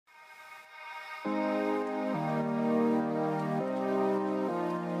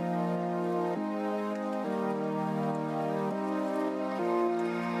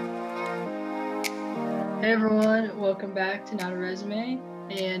Hey everyone, welcome back to Not a Resume.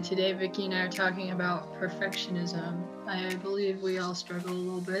 And today Vicky and I are talking about perfectionism. I believe we all struggle a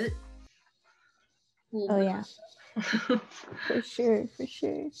little bit. Oh yeah, for sure.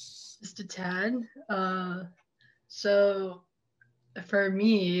 Just a tad. So for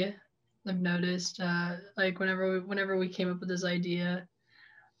me, I've noticed like whenever we came up with this idea,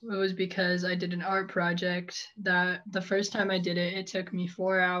 it was because I did an art project that the first time I did it, it took me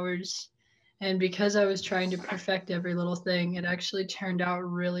 4 hours. And because I was trying to perfect every little thing, it actually turned out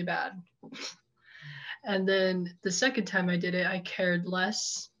really bad. And then the second time I did it, I cared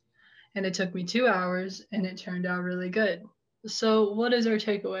less and it took me 2 hours and it turned out really good. So, what is our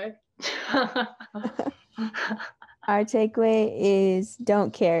takeaway? Our takeaway is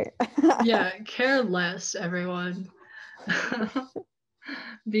don't care. Yeah, care less, everyone.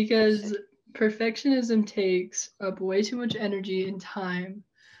 Because perfectionism takes up way too much energy and time,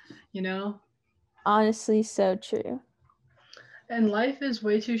 you know? Honestly, so true. And life is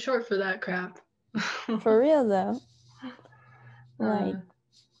way too short for that crap. For real though. uh, Like,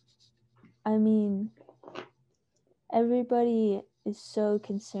 I mean, everybody is so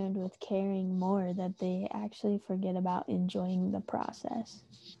concerned with caring more that they actually forget about enjoying the process.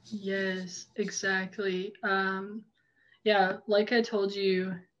 yes, exactly. Yeah, like I told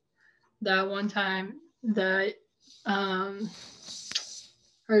you that one time that um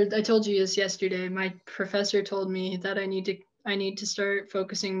or I told you this yesterday, my professor told me that I need to start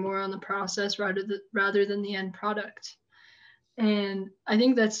focusing more on the process rather than the end product. And I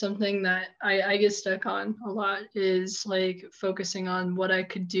think that's something that I get stuck on a lot, is like focusing on what I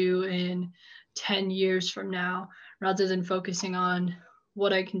could do in 10 years from now rather than focusing on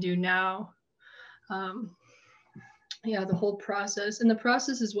what I can do now. Um, yeah, the whole process. And the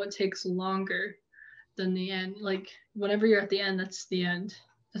process is what takes longer than the end. Like whenever you're at the end, that's the end.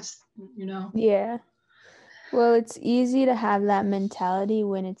 That's you know. Yeah. Well, it's easy to have that mentality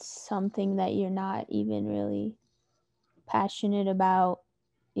when it's something that you're not even really passionate about,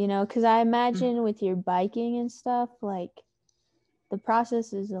 because I imagine with your biking and stuff, like the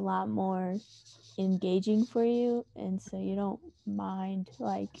process is a lot more engaging for you, and so you don't mind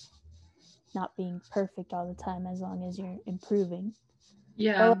like not being perfect all the time as long as you're improving. But like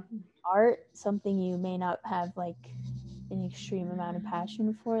Yeah, art, something you may not have like an extreme amount of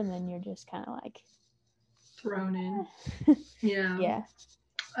passion for, and then you're just kind of like thrown in. eh. Yeah. Yeah.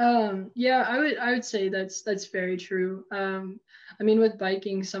 Yeah, I would say that's very true. I mean with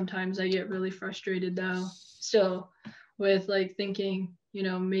biking sometimes I get really frustrated though. Still with like thinking,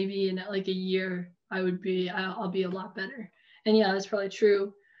 maybe in like a year I'll be a lot better. And yeah, that's probably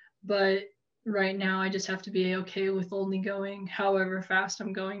true. But right now I just have to be okay with only going however fast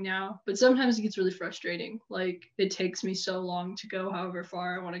I'm going now. But sometimes it gets really frustrating. Like it takes me so long to go however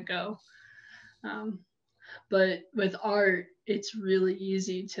far I want to go. Um, but with art, it's really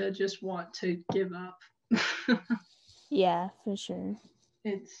easy to just want to give up. Yeah, for sure.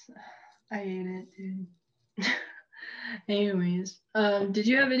 it's I hate it, dude. Anyways, did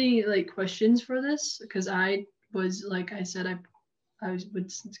you have any like questions for this? Because I was like I said, I was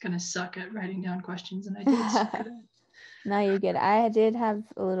gonna suck at writing down questions, and I did suck at it. No, you're good. I did have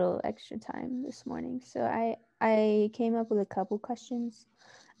a little extra time this morning, so I came up with a couple questions.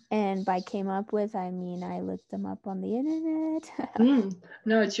 And by came up with, I mean I looked them up on the internet.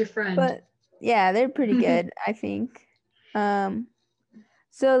 No, it's your friend. But yeah, they're pretty good, I think. Um,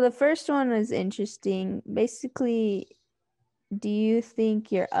 so the first one was interesting. Basically, do you think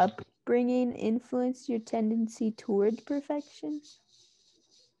your upbringing influenced your tendency toward perfection?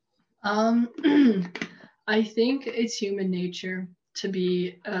 um, I think it's human nature to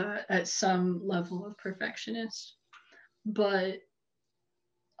be at some level of perfectionist, but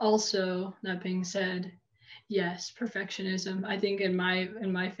also that being said, yes, perfectionism, I think in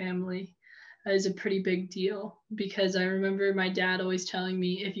my family is a pretty big deal, because I remember my dad always telling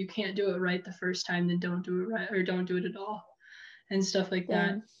me, if you can't do it right the first time, then don't do it right, or don't do it at all, and stuff like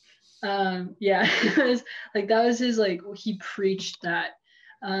that. Same. Yeah. Like that was his, like he preached that.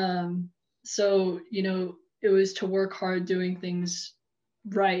 So it was to work hard doing things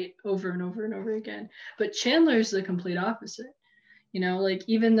right over and over and over again. But Chandler's the complete opposite. Like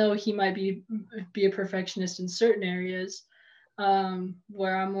even though he might be a perfectionist in certain areas,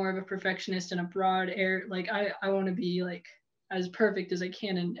 where I'm more of a perfectionist in a broad area. Like I want to be like as perfect as I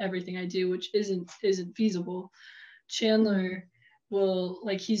can in everything I do, which isn't feasible. Mm. Chandler will,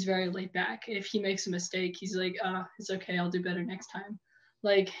 like, he's very laid back. If he makes a mistake, he's like, it's okay, I'll do better next time.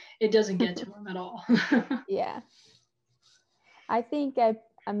 Like it doesn't get to him at all. Yeah. I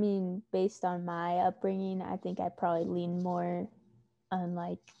mean, based on my upbringing, I think I probably lean more on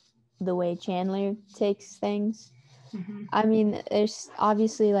like the way Chandler takes things. Mm-hmm. I mean, there's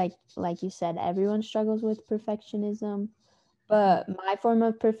obviously like you said, everyone struggles with perfectionism, but my form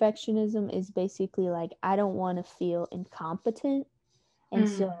of perfectionism is basically like I don't want to feel incompetent, and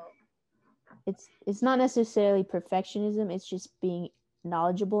so it's not necessarily perfectionism, it's just being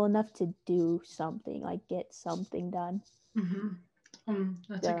knowledgeable enough to do something, like get something done.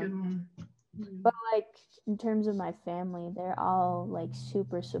 That's a So, good one. but like in terms of my family, they're all like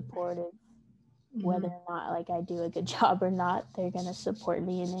super supportive. Whether or not like I do a good job or not, they're gonna support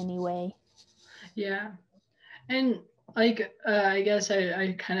me in any way. Yeah. And like I guess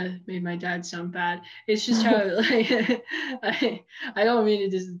I kind of made my dad sound bad. It's just how like I don't mean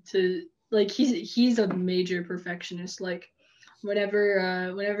it to like he's a major perfectionist. Like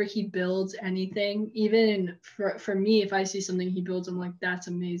whenever he builds anything, even for me, if I see something he builds, I'm like, that's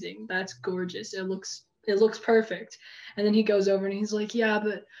amazing, that's gorgeous, it looks perfect. And then he goes over and he's like, yeah,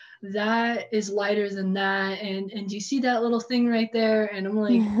 but that is lighter than that, and do you see that little thing right there? And I'm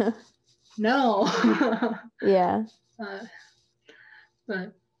like, no. Yeah.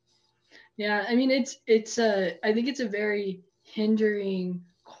 But yeah, I mean it's I think it's a very hindering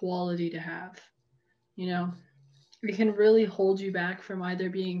quality to have. You know, it can really hold you back from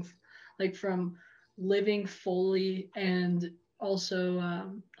either being like from living fully, and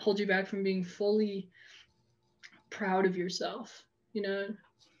also hold you back from being fully proud of yourself. You know.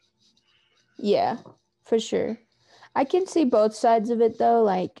 Yeah, for sure. I can see both sides of it though.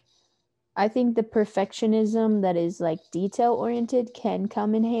 Like, I think the perfectionism that is like detail oriented can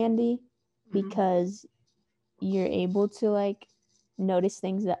come in handy because you're able to like notice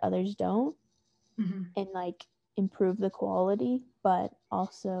things that others don't and like improve the quality. But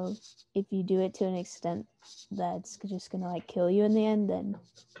also, if you do it to an extent that's just gonna like kill you in the end, then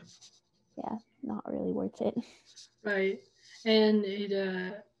yeah, not really worth it. Right. And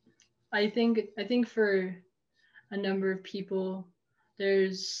it I think for a number of people,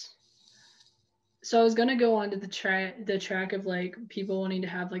 there's so I was gonna go on to the track of like people wanting to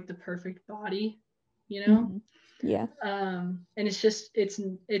have like the perfect body, you know? Mm-hmm. Yeah. And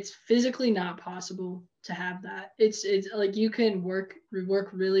it's physically not possible to have that. It's like you can work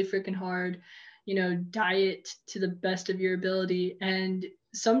really freaking hard, you know, diet to the best of your ability, and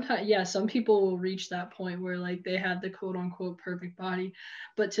sometimes, yeah, some people will reach that point where like they have the quote unquote perfect body,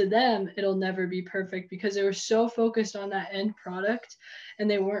 but to them it'll never be perfect because they were so focused on that end product and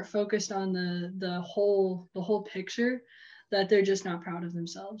they weren't focused on the whole picture, that they're just not proud of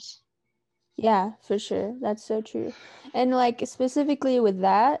themselves. Yeah, for sure. That's so true. And like specifically with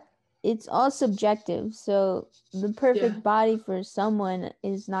that, it's all subjective. So the Yeah. perfect body for someone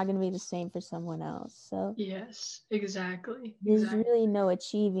is not going to be the same for someone else. So Yes, exactly. there's really no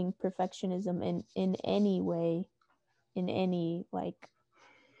achieving perfectionism in any way, in any like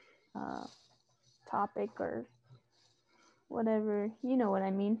topic or whatever. You know what I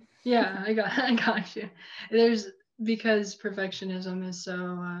mean? Yeah, I got you. There's because perfectionism is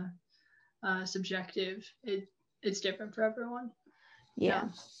so subjective. It's different for everyone. Yeah.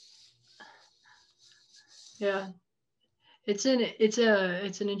 Yeah, yeah. It's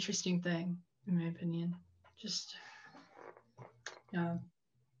an interesting thing in my opinion. Just yeah.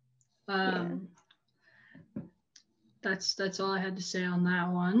 Yeah. Um, that's all I had to say on that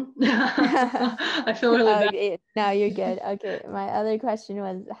one. I feel really bad. Okay, now you're good. Okay, my other question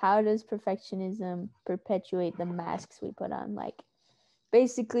was, how does perfectionism perpetuate the masks we put on? Like,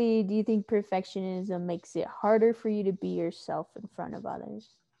 basically, do you think perfectionism makes it harder for you to be yourself in front of others?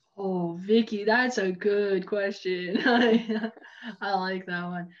 Oh, Vicky, that's a good question. I like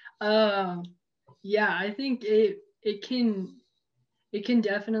that one. Yeah, I think it can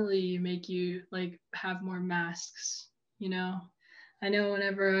definitely make you like have more masks, you know. I know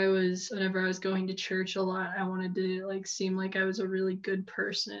whenever I was going to church a lot, I wanted to like seem like I was a really good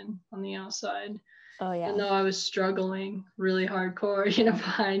person on the outside, Oh even yeah. though I was struggling really hardcore, you know,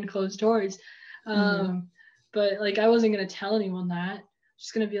 behind closed doors. Mm-hmm. But like I wasn't gonna tell anyone that. I'm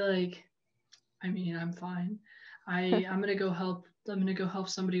just gonna be like, I mean, I'm fine. I'm gonna go help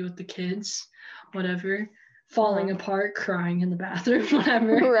somebody with the kids, whatever. Falling apart, crying in the bathroom,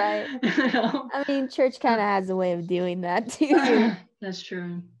 whatever. Right. You know? I mean, church kind of has a way of doing that too. That's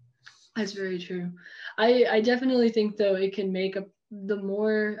true. That's very true. I definitely think though it can make the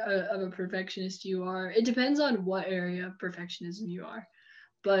more of a perfectionist you are. It depends on what area of perfectionism you are,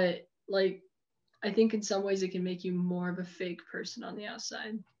 but like I think in some ways it can make you more of a fake person on the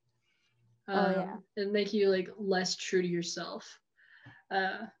outside. Oh yeah. And make you like less true to yourself.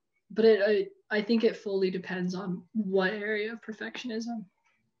 Uh, but I think it fully depends on what area of perfectionism,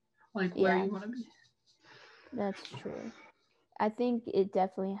 like where Yeah, you want to be. that's true. I think it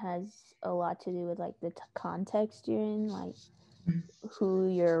definitely has a lot to do with like the context you're in, like who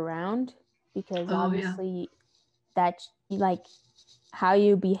you're around, because Oh yeah. obviously that like how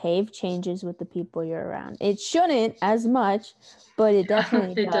you behave changes with the people you're around. It shouldn't as much, but it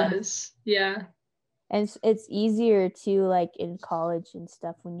definitely It does. does. Yeah. And it's easier to like in college and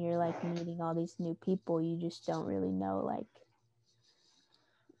stuff when you're like meeting all these new people, you just don't really know like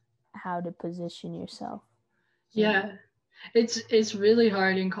how to position yourself. Yeah. It's really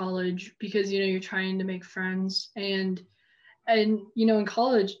hard in college because you're trying to make friends, and in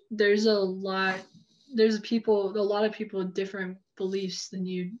college there's a lot of people with different beliefs than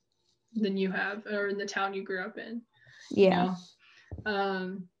you have, or in the town you grew up in, you Yeah.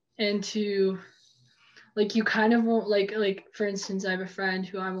 know and to like you kind of won't like for instance, I have a friend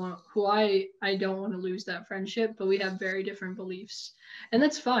who I don't want to lose that friendship, but we have very different beliefs, and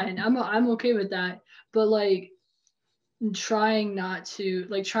that's fine. I'm okay with that, but like trying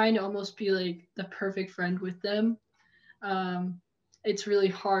to almost be like the perfect friend with them. um it's really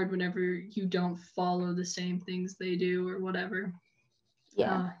hard whenever you don't follow the same things they do or whatever.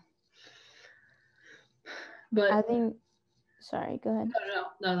 Yeah. uh I but think sorry, go ahead.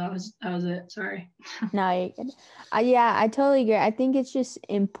 no, that was it, sorry. No, you're good. Yeah, I totally agree. I think it's just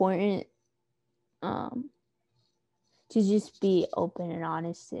important um to just be open and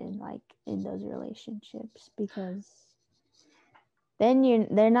honest in like in those relationships, because then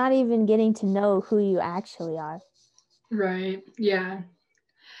they're not even getting to know who you actually are. Right, yeah.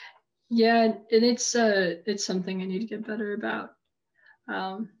 Yeah, and it's something I need to get better about.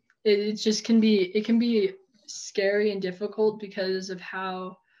 It just can be scary and difficult because of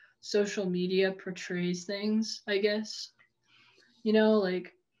how social media portrays things, I guess.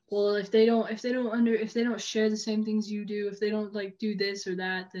 Like, well, if they don't share the same things you do, if they don't like do this or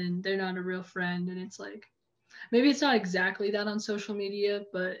that, then they're not a real friend. And it's like, maybe it's not exactly that on social media,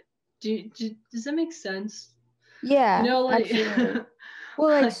 but does that make sense? Yeah, Like, absolutely.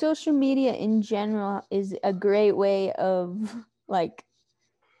 Well, like like, social media in general is a great way of like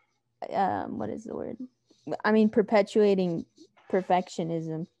what is the word? I mean, perpetuating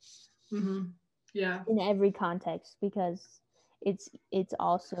perfectionism yeah. in every context, because it's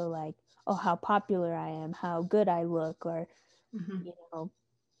also like, oh, how popular I am, how good I look, or hmm you know,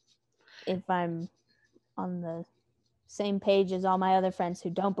 if I'm on the same page as all my other friends who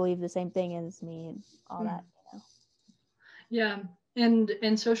don't believe the same thing as me and all that, Yeah,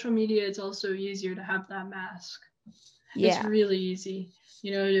 and social media, it's also easier to have that mask. It's Yeah, really easy, for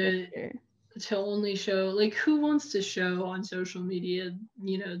to sure. to only show, like, who wants to show on social media,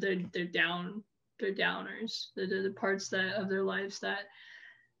 they're downers, the parts that of their lives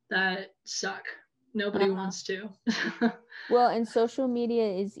that suck. Nobody Uh-huh. wants to. Well, and social media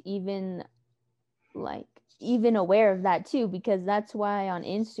is even like even aware of that too, because that's why on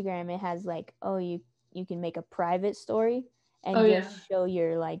Instagram it has like, oh, you can make a private story Oh and yeah. just show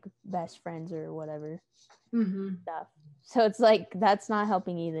your like best friends or whatever hmm stuff. So it's like that's not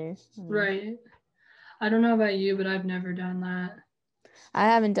helping either. I mean, Right. I don't know about you, but I've never done that. I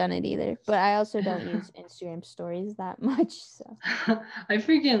haven't done it either, but I also don't use Instagram stories that much. So I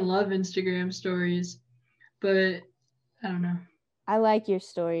freaking love Instagram stories, but I don't know. I like your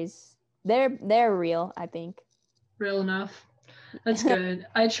stories. They're real, I think. Real enough. That's good.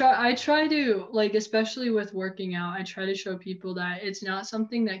 I try to, like, especially with working out, I try to show people that it's not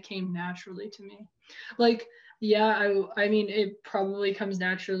something that came naturally to me. Like, yeah, I mean, it probably comes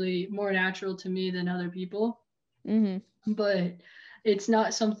more natural to me than other people, Mhm. but it's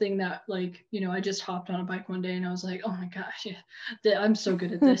not something that, like, I just hopped on a bike one day and I was like, oh my gosh, yeah, I'm so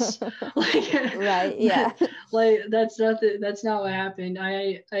good at this. Like, Right, yeah. like that's not what happened.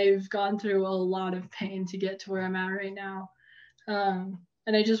 I've gone through a lot of pain to get to where I'm at right now.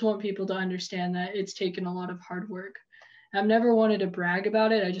 And I just want people to understand that it's taken a lot of hard work. I've never wanted to brag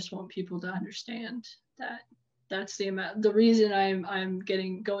about it. I just want people to understand that that's the reason I'm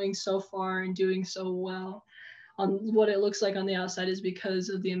going so far and doing so well on what it looks like on the outside is because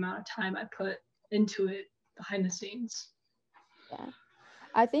of the amount of time I put into it behind the scenes. Yeah.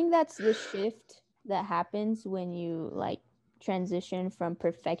 I think that's the shift that happens when you like transition from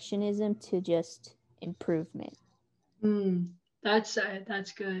perfectionism to just improvement. That's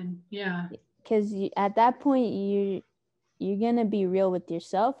good. Yeah. Because at that point, you're gonna be real with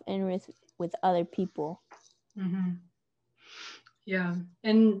yourself and with other people. hmm Yeah.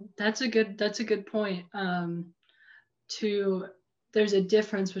 And that's a good point. To There's a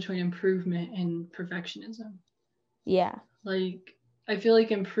difference between improvement and perfectionism. Yeah. Like, I feel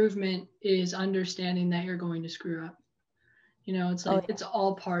like improvement is understanding that you're going to screw up. It's Oh like it's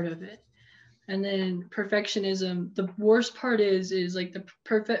all part of it. And then perfectionism, the worst part is like the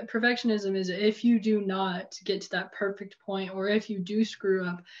perfectionism is if you do not get to that perfect point, or if you do screw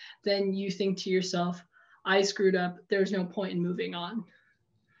up, then you think to yourself, I screwed up, there's no point in moving on,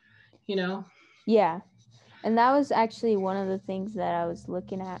 you know? Yeah. And that was actually one of the things that I was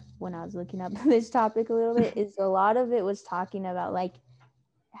looking at when I was looking up this topic a little bit, is a lot of it was talking about like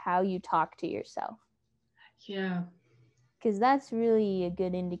how you talk to yourself. Yeah. Because that's really a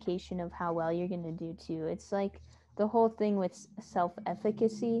good indication of how well you're going to do too. It's like the whole thing with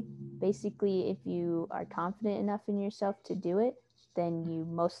self-efficacy. Basically, if you are confident enough in yourself to do it, then you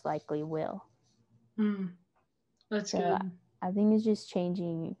most likely will. That's So good. I think it's just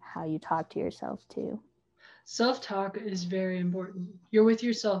changing how you talk to yourself too. Self-talk is very important. You're with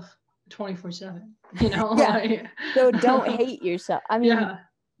yourself 24/7, you know? Yeah. Like, So don't hate yourself. I mean,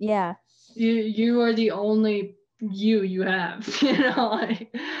 yeah. You are the only you have, you know?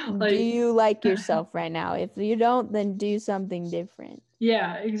 Do you like yourself right now? If you don't, then do something different.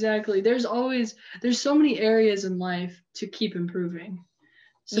 Yeah, exactly. There's so many areas in life to keep improving.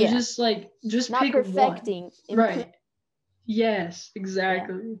 So Yeah. just Not pick perfecting, one. Right. Yes,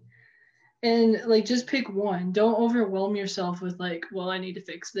 exactly. And like just pick one. Don't overwhelm yourself with like, well, I need to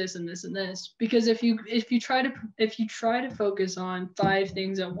fix this and this and this. Because if you try to focus on 5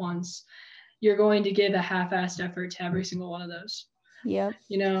 things at once, you're going to give a half-assed effort to every single one of those. Yep.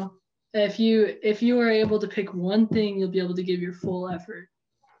 You know, if you are able to pick one thing, you'll be able to give your full effort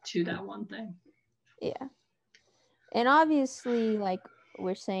to that one thing. Yeah. And obviously, like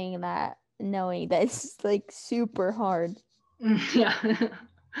we're saying that knowing that it's like super hard. Yeah.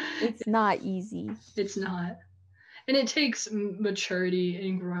 It's not easy. It's not. And it takes maturity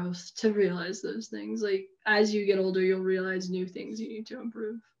and growth to realize those things. Like as you get older, you'll realize new things you need to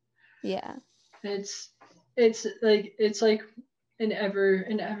improve. Yeah. It's like an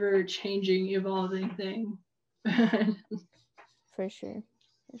ever changing, evolving thing. For sure.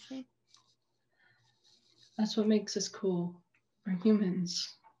 For sure. That's what makes us cool. We're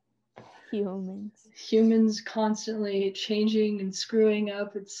humans. Humans Constantly changing and screwing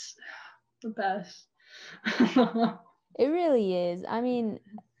up. It's the best. It really is. I mean,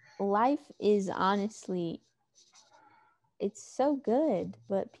 life is honestly, it's so good,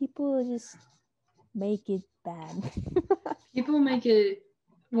 but people just make it bad. People make it,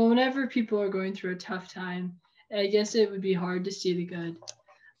 well, whenever people are going through a tough time, I guess it would be hard to see the good.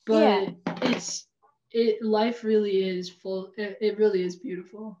 But Yeah. life really is full, it really is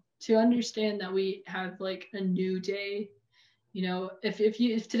beautiful. To understand that we have like a new day, you know, if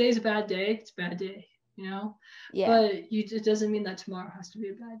today's a bad day, it's a bad day, you know? Yeah. But it doesn't mean that tomorrow has to be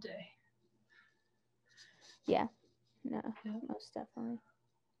a bad day. Yeah. No, yeah. Most definitely.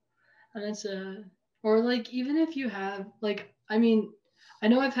 And it's or like even if you have like, I mean, I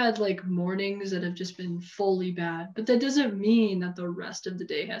know I've had like mornings that have just been fully bad, but that doesn't mean that the rest of the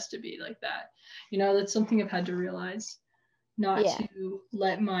day has to be like that. You know, that's something I've had to realize, not to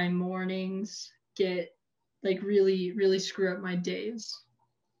let my mornings get like really, really screw up my days.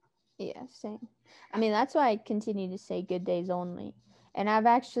 Yeah, same. I mean, that's why I continue to say good days only. And I've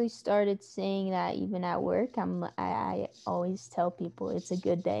actually started saying that even at work. I always tell people it's a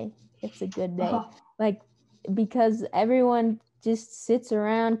good day. It's a good day. Like, because everyone just sits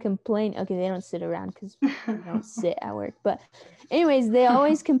around complain. Okay, they don't sit around because they don't sit at work. But anyways, they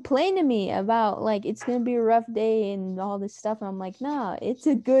always complain to me about like it's gonna be a rough day and all this stuff. And I'm like, nah, it's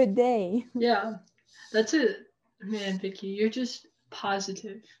a good day. Yeah, that's it, man, Vicky. You're just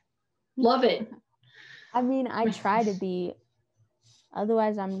positive. Love it. I mean, I try to be.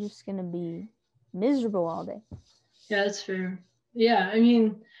 Otherwise, I'm just gonna be miserable all day. Yeah, that's fair. Yeah, I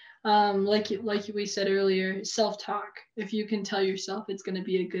mean, like we said earlier, self-talk. If you can tell yourself it's going to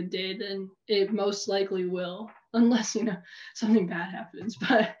be a good day, then it most likely will, unless you know something bad happens.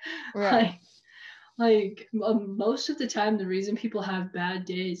 But right. most of the time, the reason people have bad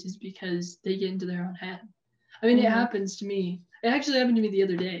days is because they get into their own head. I mean, it happens to me. It actually happened to me the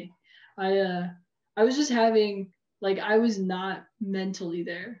other day. I was just having like I was not mentally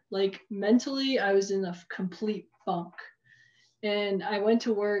there. Like mentally, I was in a complete funk. And I went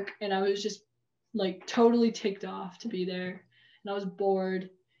to work and I was just like totally ticked off to be there. And I was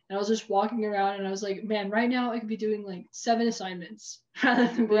bored. And I was just walking around and I was like, man, right now I could be doing like 7 assignments rather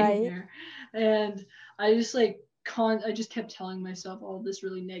than being here. And I just I just kept telling myself all this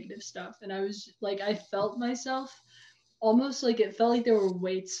really negative stuff. And I was like, I felt myself almost like it felt like there were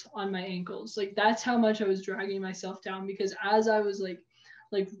weights on my ankles. Like that's how much I was dragging myself down because as I was like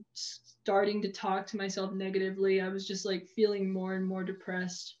starting to talk to myself negatively, I was just like feeling more and more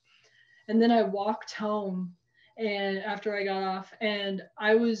depressed. And then I walked home and after I got off, and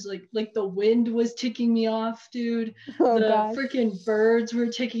I was like the wind was ticking me off, dude. Oh The gosh. freaking birds were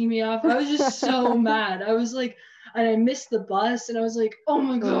ticking me off. I was just so mad. I was like, and I missed the bus, and I was like, oh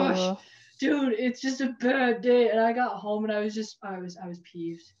my gosh, dude, it's just a bad day. And I got home, and I was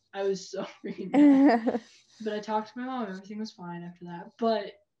peeved. I was so freaking mad. But I talked to my mom. Everything was fine after that.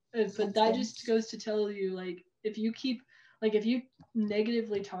 But that good. just goes to tell you, like, if you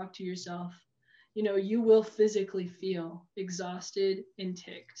negatively talk to yourself, you know, you will physically feel exhausted and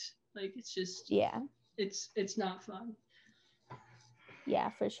ticked. Like, it's just, it's not fun.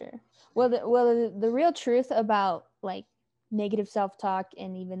 Yeah, for sure. Well, the real truth about like negative self-talk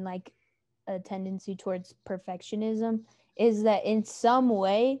and even like a tendency towards perfectionism is that in some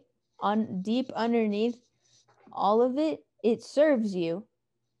way, on deep underneath all of it, it serves you.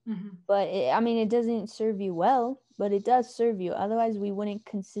 But it doesn't serve you well, but it does serve you. Otherwise, we wouldn't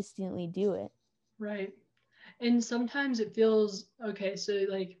consistently do it. Right. And sometimes it feels okay. So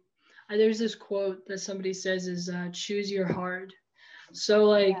like, there's this quote that somebody says is choose your hard. So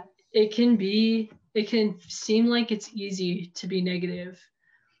like it can seem like it's easy to be negative,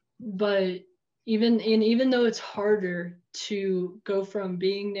 but even though it's harder to go from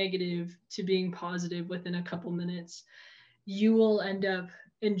being negative to being positive within a couple minutes, you will end up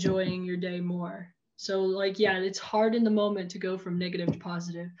enjoying your day more. So like, yeah, it's hard in the moment to go from negative to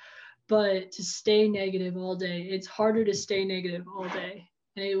positive, but to stay negative all day, it's harder to stay negative all day,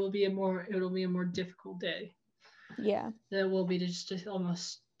 and it'll be a more difficult day. Yeah. That will be to just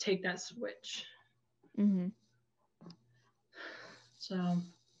almost take that switch. So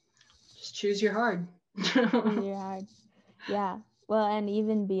just choose your hard. Choose your hard. Yeah. Well, and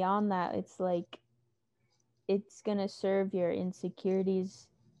even beyond that, it's like it's gonna serve your insecurities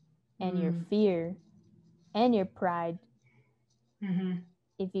and your fear and your pride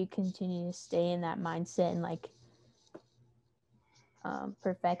if you continue to stay in that mindset and like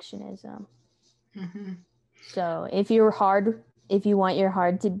perfectionism. So if you want your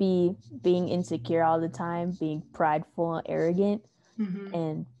hard to be being insecure all the time, being prideful and arrogant,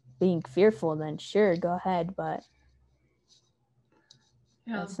 and being fearful, then sure, go ahead, but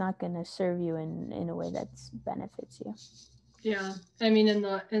it's not going to serve you in a way that benefits you. Yeah, I mean, in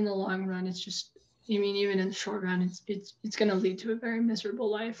the long run, it's just, I mean, even in the short run, it's going to lead to a very miserable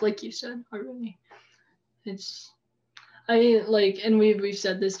life, like you said already. And we've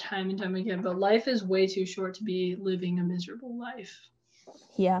said this time and time again, but life is way too short to be living a miserable life.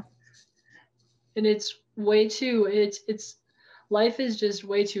 Yeah. And it's way too, life is just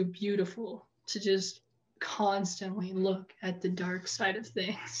way too beautiful to just constantly look at the dark side of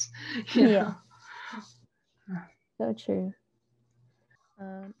things. You know? So true.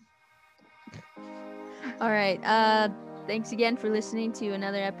 All right. Thanks again for listening to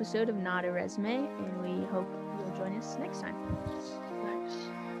another episode of Not a Resume, and we hope you'll join us next time. Thanks.